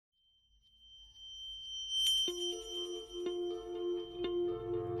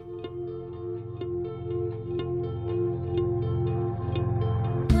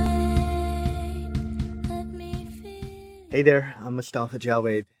Hey there, I'm Mustafa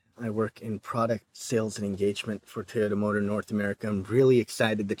Javed. I work in product sales and engagement for Toyota Motor North America. I'm really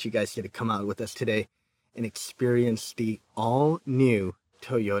excited that you guys get to come out with us today and experience the all new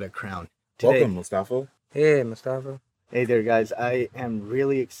Toyota Crown. Welcome, Today, Mustafa. Hey, Mustafa. hey there, guys. I am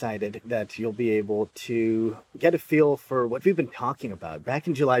really excited that you'll be able to get a feel for what we've been talking about. Back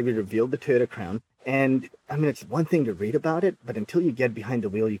in July, we revealed the Toyota Crown. And I mean, it's one thing to read about it, but until you get behind the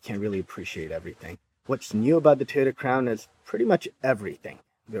wheel, you can't really appreciate everything. What's new about the Toyota Crown is pretty much everything.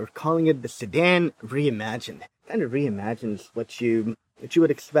 They're calling it the sedan reimagined. Kind of reimagines what you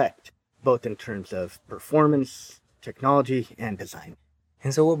would expect, both in terms of performance, technology, and design.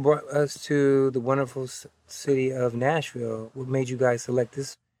 And so, what brought us to the wonderful city of Nashville? What made you guys select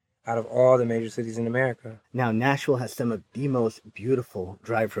this out of all the major cities in America? Now, Nashville has some of the most beautiful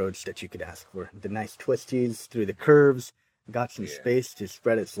drive roads that you could ask for. The nice twisties through the curves, got some Yeah. space to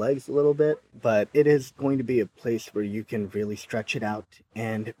spread its legs a little bit, but it is going to be a place where you can really stretch it out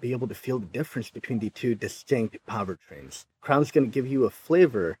and be able to feel the difference between the two distinct powertrains. Crown's going to give you a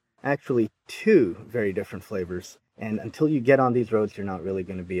flavor, actually two very different flavors, and until you get on these roads, you're not really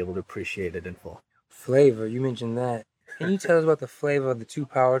going to be able to appreciate it in full. Flavor, you mentioned that. Can you tell us about the flavor of the two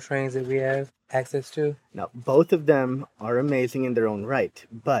powertrains that we have access to? Now, both of them are amazing in their own right,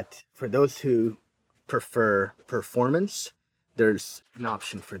 but for those who prefer performance, there's an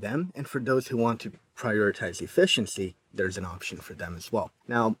option for them. And for those who want to prioritize efficiency, there's an option for them as well.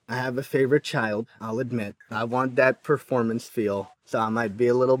 Now, I have a favorite child, I'll admit. I want that performance feel, so I might be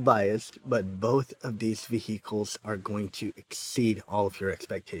a little biased, but both of these vehicles are going to exceed all of your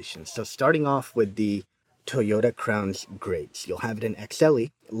expectations. So, starting off with the Toyota Crown's grades. You'll have it in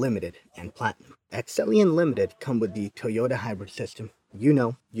XLE, Limited, and Platinum. XLE and Limited come with the Toyota hybrid system. You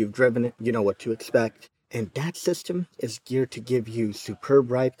know, you've driven it, you know what to expect. And that system is geared to give you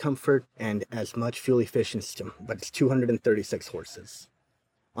superb ride comfort and as much fuel efficiency, but it's 236 horses.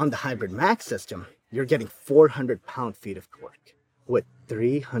 On the Hybrid Max system, you're getting 400 pound-feet of torque with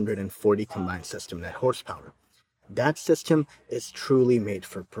 340 combined system net horsepower. That system is truly made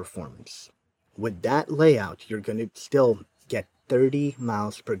for performance. With that layout, you're going to still get 30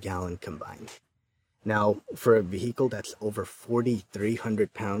 miles per gallon combined. Now, for a vehicle that's over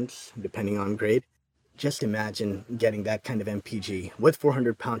 4,300 pounds, depending on grade, just imagine getting that kind of MPG with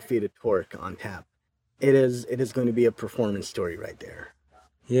 400 pound-feet of torque on tap. It is going to be a performance story right there.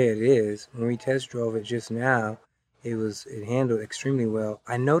 Yeah, it is. When we test drove it just now, it handled extremely well.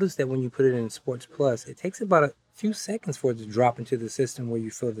 I noticed that when you put it in Sports Plus, it takes about a few seconds for it to drop into the system where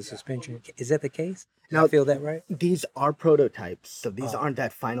you feel the suspension. Is that the case? Did I Now, feel that right? these are prototypes, so these Oh. aren't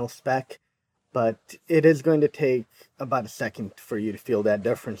that final spec, but it is going to take about a second for you to feel that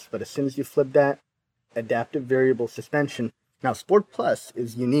difference. But as soon as you flip that, adaptive variable suspension. Now, Sport Plus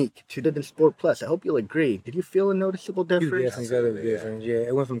is unique to the Sport Plus. I hope you'll agree. Did you feel a noticeable You difference? definitely felt a difference. Yeah,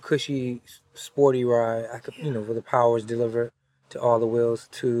 it went from cushy, sporty ride. I could, where the power is delivered to all the wheels,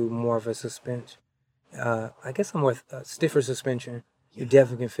 to more of a suspension. I guess a more stiffer suspension. You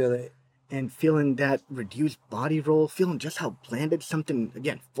definitely can feel it. And feeling that reduced body roll, feeling just how blended something,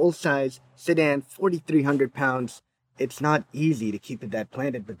 again, full size sedan, 4,300 pounds. It's not easy to keep it that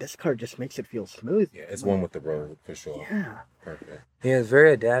planted, but this car just makes it feel smooth. Yeah, it's one with the road for sure. Yeah. Perfect. Yeah, it's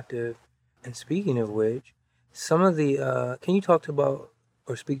very adaptive. And speaking of which, some of the can you talk to about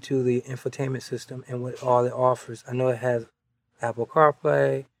or speak to the infotainment system and what all it offers? I know it has Apple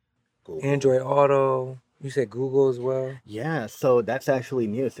CarPlay, Cool. Android Auto. You said Google as well. Yeah, so that's actually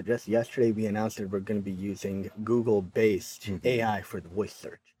new. So just yesterday we announced that we're going to be using Google-based AI for the voice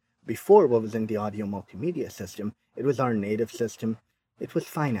search. Before, what was in the audio multimedia system, it was our native system. It was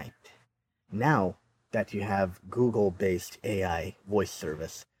finite. Now that you have Google-based AI voice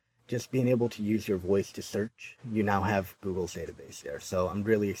service, just being able to use your voice to search, you now have Google's database there. So I'm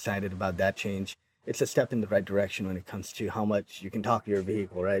really excited about that change. It's a step in the right direction when it comes to how much you can talk to your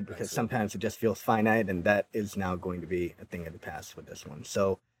vehicle, right? Because sometimes it just feels finite, and that is now going to be a thing of the past with this one.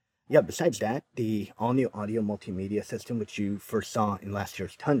 So, yeah, besides that, the all-new audio multimedia system, which you first saw in last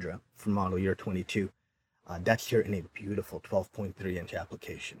year's Tundra from model year 22, that's here in a beautiful 12.3-inch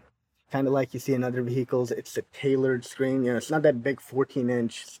application. Kind of like you see in other vehicles, it's a tailored screen. It's not that big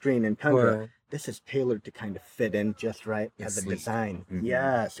 14-inch screen in Tundra. Right. This is tailored to kind of fit in just right It's as a sleek. design. Mhm.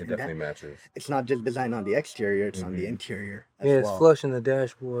 Yes, It and that- definitely matches. it's not just designed on the exterior, it's on the Mhm. interior as Yeah, it's well. flush in the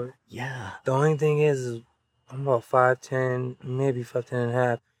dashboard. Yeah. The only thing is I'm about 5'10", maybe 5'10 and a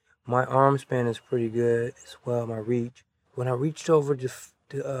half. My arm span is pretty good as well, my reach. When I reached over to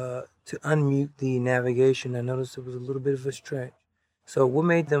unmute the navigation, I noticed it was a little bit of a stretch. So what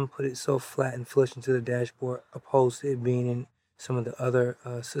made them put it so flat and flush into the dashboard opposed to it being in some of the other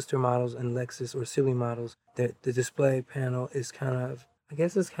sister models and Lexus or Silly models, that the display panel is kind of, I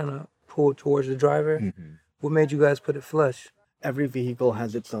guess it's kind of pulled towards the driver. Mm-hmm. What made you guys put it flush? Every vehicle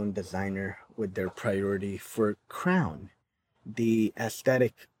has its own designer with their priority. For Crown, the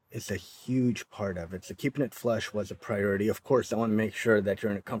aesthetic is a huge part of it. So keeping it flush was a priority. Of course, I want to make sure that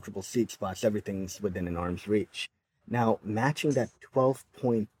you're in a comfortable seat spot, so everything's within an arm's reach. Now, matching that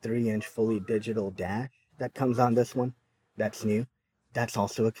 12.3-inch fully digital dash that comes on this one, that's new. That's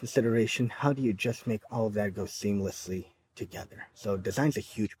also a consideration. How do you just make all of that go seamlessly together? So design's a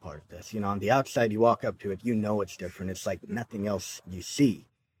huge part of this. On the outside, you walk up to it, you know it's different. It's like nothing else you see.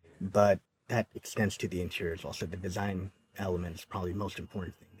 But that extends to the interior as well. So the design element is probably the most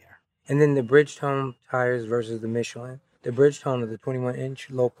important thing there. And then the Bridgestone tires versus the Michelin. The Bridgestone are the 21-inch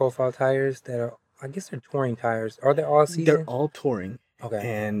low-profile tires that are, I guess they're touring tires. Are they all season? They're all touring. Okay.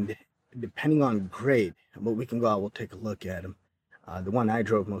 And depending on grade, but we can go out, we'll take a look at them. The one I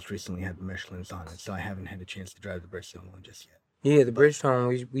drove most recently had the Michelins on it, so I haven't had a chance to drive the Bridgestone one just yet. Yeah, the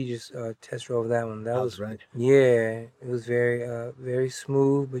Bridgestone, we just test drove that one. That was right. Yeah, it was very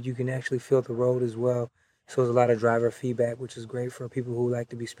smooth, but you can actually feel the road as well. So there's a lot of driver feedback, which is great for people who like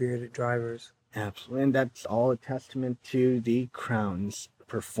to be spirited drivers. Absolutely, and that's all a testament to the Crown's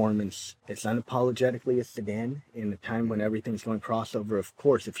performance. It's unapologetically a sedan in a time when everything's going crossover. Of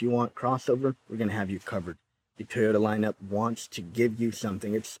course, if you want crossover, we're going to have you covered. The Toyota lineup wants to give you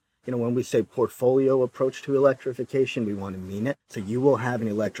something. It's, when we say portfolio approach to electrification, we want to mean it. So you will have an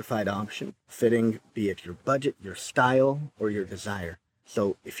electrified option fitting, be it your budget, your style, or your desire.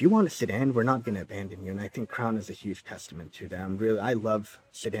 So if you want a sedan, we're not going to abandon you. And I think Crown is a huge testament to that. I love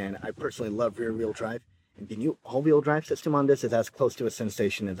sedan. I personally love rear-wheel drive. And the new all-wheel drive system on this is as close to a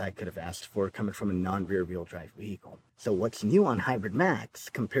sensation as I could have asked for coming from a non-rear-wheel drive vehicle. So what's new on Hybrid Max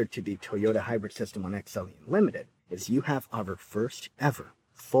compared to the Toyota hybrid system on XLE Unlimited is you have our first ever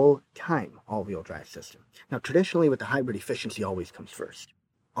full-time all-wheel drive system. Now, traditionally with the hybrid, efficiency always comes first.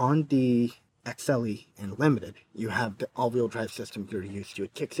 On the XLE and Limited, you have the all-wheel drive system you're used to.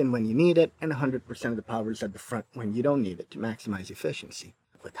 It kicks in when you need it, and 100% of the power is at the front when you don't need it to maximize efficiency.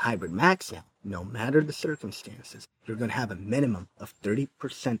 With Hybrid Max now, no matter the circumstances, you're going to have a minimum of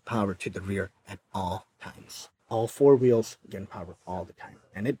 30% power to the rear at all times. All four wheels getting power all the time.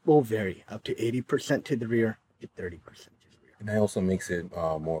 And it will vary up to 80% to the rear to 30% to the rear. And that also makes it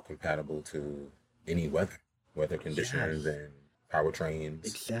more compatible to any weather conditions and powertrains.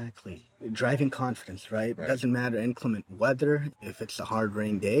 Exactly. Driving confidence, right? Right. Doesn't matter inclement weather, if it's a hard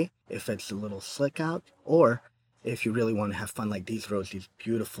rain day, if it's a little slick out, or if you really want to have fun like these roads, these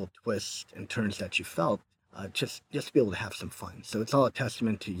beautiful twists and turns that you felt, just to be able to have some fun. So it's all a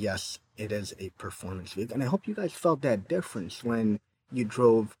testament to, yes, it is a performance vehicle. And I hope you guys felt that difference when you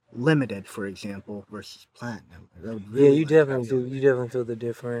drove Limited, for example, versus Platinum. You definitely do. You definitely feel the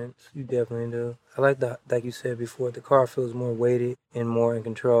difference. You definitely do. I like that, like you said before, the car feels more weighted and more in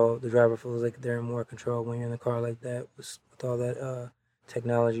control. The driver feels like they're in more control when you're in the car like that with all that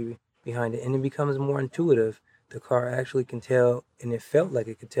technology behind it. And it becomes more intuitive. The car actually can tell, and it felt like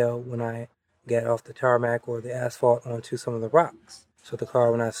it could tell when I got off the tarmac or the asphalt onto some of the rocks. So the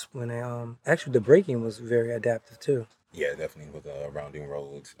car, actually the braking was very adaptive too. Yeah, definitely with rounding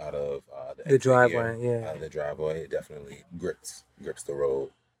roads out of The driveway, yeah. Out of the driveway, it definitely grips the road.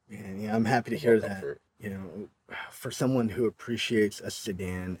 And yeah, I'm happy to hear that. Comfort. For someone who appreciates a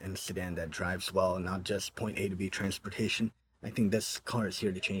sedan and a sedan that drives well and not just point A to B transportation, I think this car is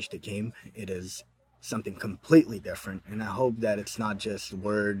here to change the game. It is something completely different, and I hope that it's not just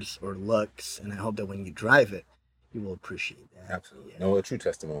words or looks, and I hope that when you drive it, you will appreciate that. Absolutely. No, a true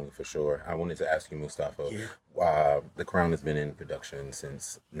testimony for sure. I wanted to ask you, Mustafa, the Crown has been in production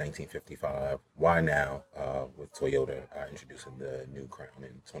since 1955. Why now, with Toyota introducing the new Crown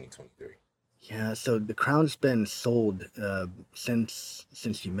in 2023? Yeah, so the Crown's been sold since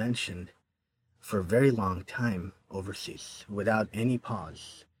you mentioned for a very long time overseas without any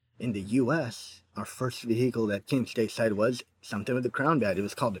pause. In the U.S., our first vehicle that came stateside was something with the Crown badge. It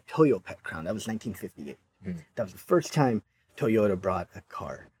was called the Toyopet Crown. That was 1958. That was the first time Toyota brought a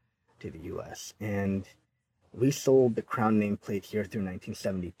car to the U.S. And we sold the Crown nameplate here through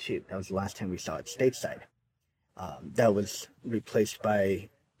 1972. That was the last time we saw it stateside. That was replaced by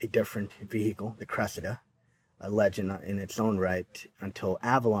a different vehicle, the Cressida, a legend in its own right, until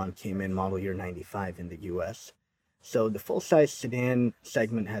Avalon came in model year 95 in the U.S. So the full-size sedan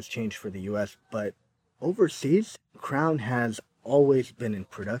segment has changed for the U.S., but overseas, Crown has always been in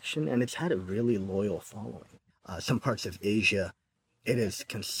production, and it's had a really loyal following. Some parts of Asia, it is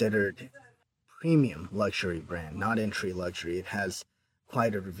considered premium luxury brand, not entry luxury. It has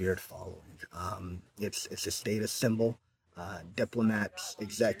quite a revered following. It's a status symbol. diplomats,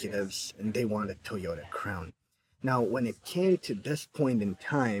 executives, and they wanted Toyota Crown. Now, when it came to this point in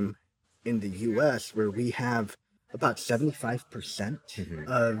time in the US, where we have about 75%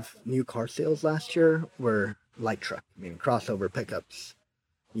 of new car sales last year were light truck, meaning crossover pickups,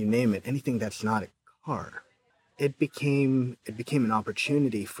 you name it, anything that's not a car. It became an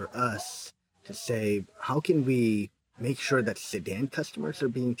opportunity for us to say, how can we make sure that sedan customers are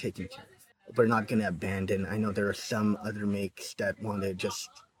being taken care of? We're not going to abandon. I know there are some other makes that want to just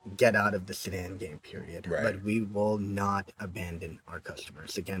get out of the sedan game period, Right. but we will not abandon our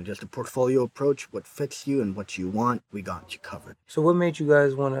customers. Again, just a portfolio approach. What fits you and what you want, we got you covered. So what made you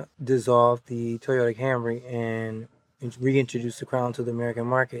guys want to dissolve the Toyota Camry and reintroduce the Crown to the American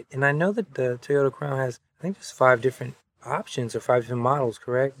market? And I know that the Toyota Crown has, I think there's 5 different options or 5 different models,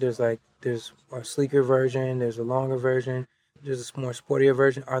 correct? There's a sleeker version, there's a longer version, there's a more sportier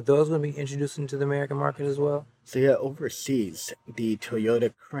version. Are those going to be introduced into the American market as well? So yeah, overseas, the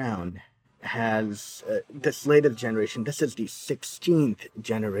Toyota Crown has this latest generation. This is the 16th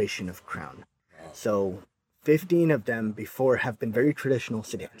generation of Crown. So 15 of them before have been very traditional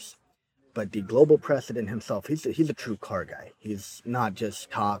sedans. But the global president himself, he's a true car guy. He's not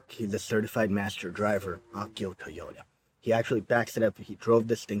just talk. He's a certified master driver, Akio Toyota. He actually backs it up. He drove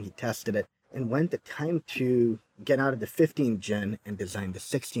this thing. He tested it. And when the time to get out of the 15th gen and design the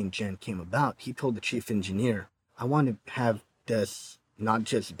 16th gen came about, he told the chief engineer, I want to have this not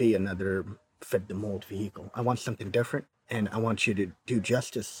just be another fit the mold vehicle. I want something different, and I want you to do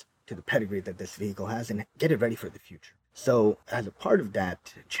justice to the pedigree that this vehicle has and get it ready for the future. So as a part of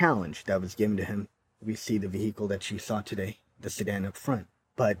that challenge that was given to him, we see the vehicle that you saw today, the sedan up front.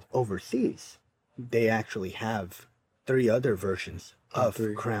 But overseas, they actually have 3 other versions of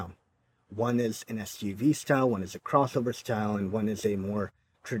Crown. One is an SUV style, one is a crossover style, and one is a more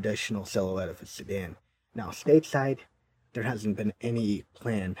traditional silhouette of a sedan. Now, stateside, there hasn't been any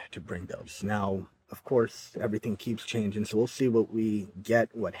plan to bring those. Now, of course, everything keeps changing, so we'll see what we get,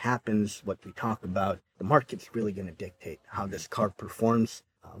 what happens, what we talk about. The market's really going to dictate how this car performs,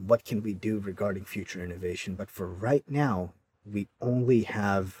 what can we do regarding future innovation. But for right now, we only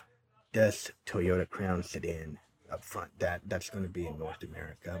have this Toyota Crown sedan up front that's going to be in North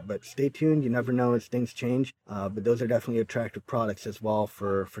America. But stay tuned, you never know as things change. But those are definitely attractive products as well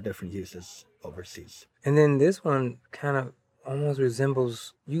for different uses overseas. And then this one kind of almost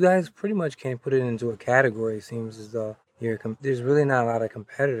resembles, you guys pretty much can't put it into a category. It seems as though there's really not a lot of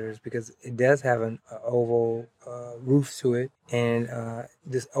competitors because it does have an oval roof to it. And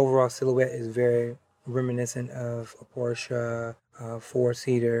this overall silhouette is very reminiscent of a Porsche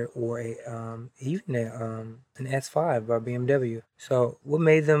 4-seater or even an S5 by BMW. So what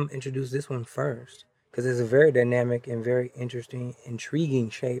made them introduce this one first? Because it's a very dynamic and very interesting, intriguing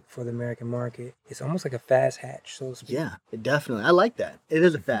shape for the American market. It's almost like a fast hatch, so to speak. Yeah, definitely. I like that. It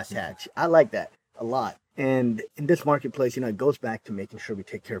is a fast hatch. I like that a lot. And in this marketplace, it goes back to making sure we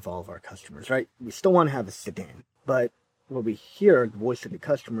take care of all of our customers, right? We still want to have a sedan, but what we hear, the voice of the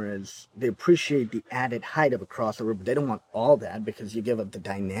customer, is they appreciate the added height of a crossover, but they don't want all that because you give up the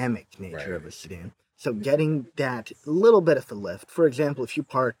dynamic nature of a sedan. So getting that little bit of a lift. For example, if you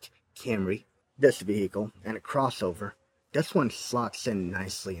park Camry, this vehicle, and a crossover, this one slots in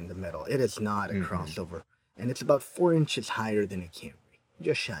nicely in the middle. It is not a crossover, and it's about 4 inches higher than a Camry,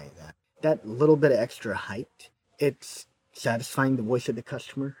 just shy of that. That little bit of extra height, it's satisfying the voice of the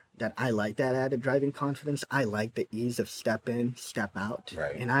customer. That I like that added driving confidence. I like the ease of step in, step out,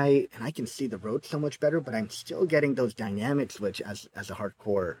 and I can see the road so much better. But I'm still getting those dynamics, which as a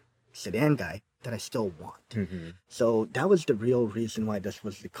hardcore sedan guy, that I still want. So that was the real reason why this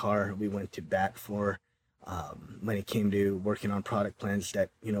was the car we went to bat for when it came to working on product plans. That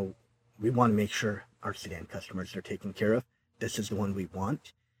we want to make sure our sedan customers are taken care of. This is the one we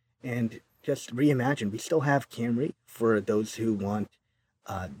want, and just reimagine. We still have Camry for those who want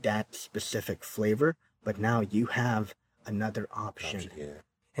that specific flavor, but now you have another option.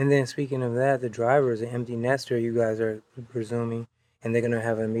 And then speaking of that, the driver is an empty nester, you guys are presuming, and they're going to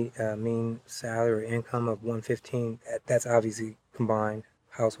have a mean salary or income of $115. That's obviously combined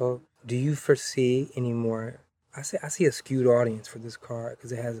household. Do you foresee any more? I see a skewed audience for this car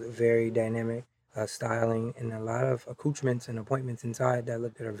because it has a very dynamic styling and a lot of accoutrements and appointments inside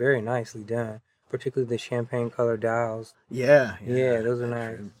that are very nicely done. Particularly the champagne color dials. Yeah, those are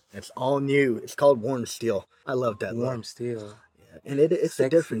nice. It's all new. It's called warm steel. I love that warm steel. Yeah, and it's a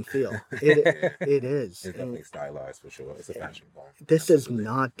different feel. It is. It's definitely stylized for sure. It's a fashion car. This is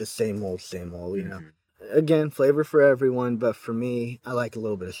not the same old. Again, flavor for everyone, but for me, I like a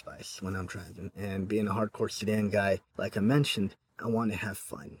little bit of spice when I'm driving. And being a hardcore sedan guy, like I mentioned, I want to have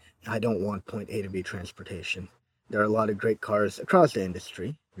fun. I don't want point A to B transportation. There are a lot of great cars across the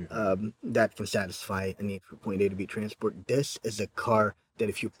industry that can satisfy a need for point A to B transport. This is a car that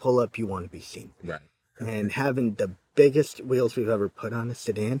if you pull up, you want to be seen. Right. And having the biggest wheels we've ever put on a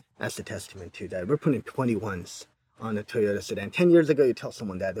sedan, that's a testament to that. We're putting 21s on a Toyota sedan. 10 years ago, you tell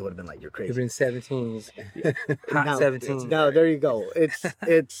someone that, they would have been like, you're crazy. You've been 17s. Hot 17. No, there you go.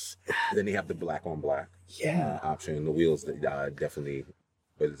 It's Then they have the black on black option. The wheels definitely,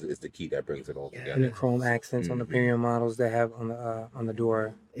 but it's the key that brings it all together. And the chrome accents on the premium models they have on the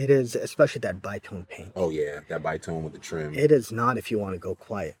door. It is, especially that bitone paint. Oh yeah, that bitone with the trim. It is not if you want to go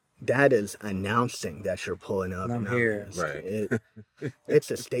quiet. That is announcing that you're pulling up. I'm here. Right. It's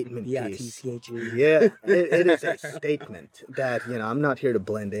a statement piece. E-I-T-C-H-E. Yeah, it is a statement that, I'm not here to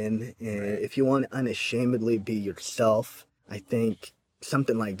blend in. If you want to unashamedly be yourself, I think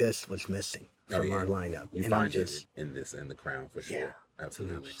something like this was missing from our lineup. You find it in the Crown for sure. Yeah.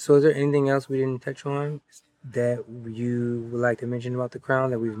 Absolutely. So is there anything else we didn't touch on that you would like to mention about the Crown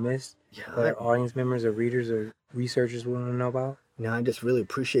that we've missed? Yeah, that our audience members or readers or researchers want to know about? I just really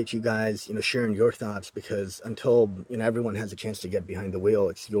appreciate you guys, sharing your thoughts, because until, everyone has a chance to get behind the wheel,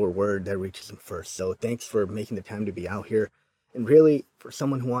 it's your word that reaches them first. So thanks for making the time to be out here. And really, for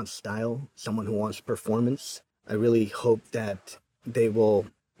someone who wants style, someone who wants performance, I really hope that they will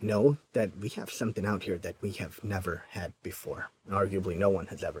know that we have something out here that we have never had before. Arguably, no one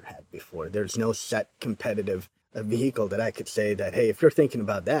has ever had before. There's no set competitive vehicle that I could say that, hey, if you're thinking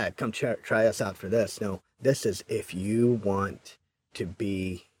about that, come try us out for this. No, this is if you want to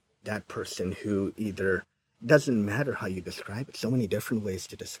be that person who either, doesn't matter how you describe it, so many different ways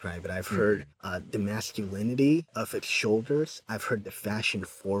to describe it. I've heard the masculinity of its shoulders. I've heard the fashion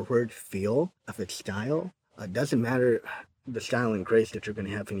forward feel of its style. Doesn't matter the style and grace that you're going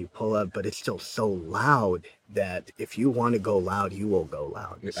to have when you pull up, but it's still so loud that if you want to go loud, you will go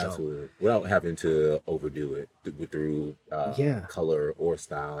loud. Absolutely. Without having to overdo it through color or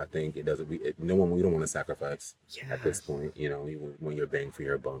style. I think it doesn't. We don't want to sacrifice at this point. Even when you're bang for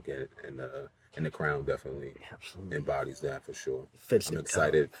your buck, and the Crown definitely embodies that for sure. I'm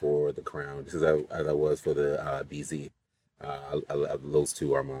excited for the Crown, just as I was for the BZ. Those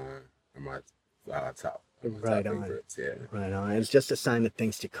two are my top. Right on. Favorites, yeah. Right on. It's just a sign of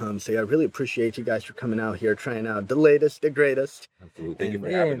things to come. So I really appreciate you guys for coming out here, trying out the latest, the greatest. Absolutely. Thank you for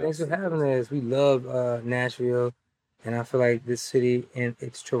having us. Thanks for having us. We love Nashville, and I feel like this city and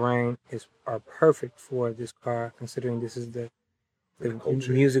its terrain are perfect for this car, considering this is the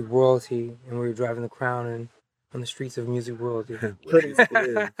music royalty, and we're driving the Crown on the streets of music royalty.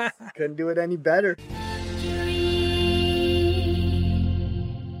 Couldn't do it any better.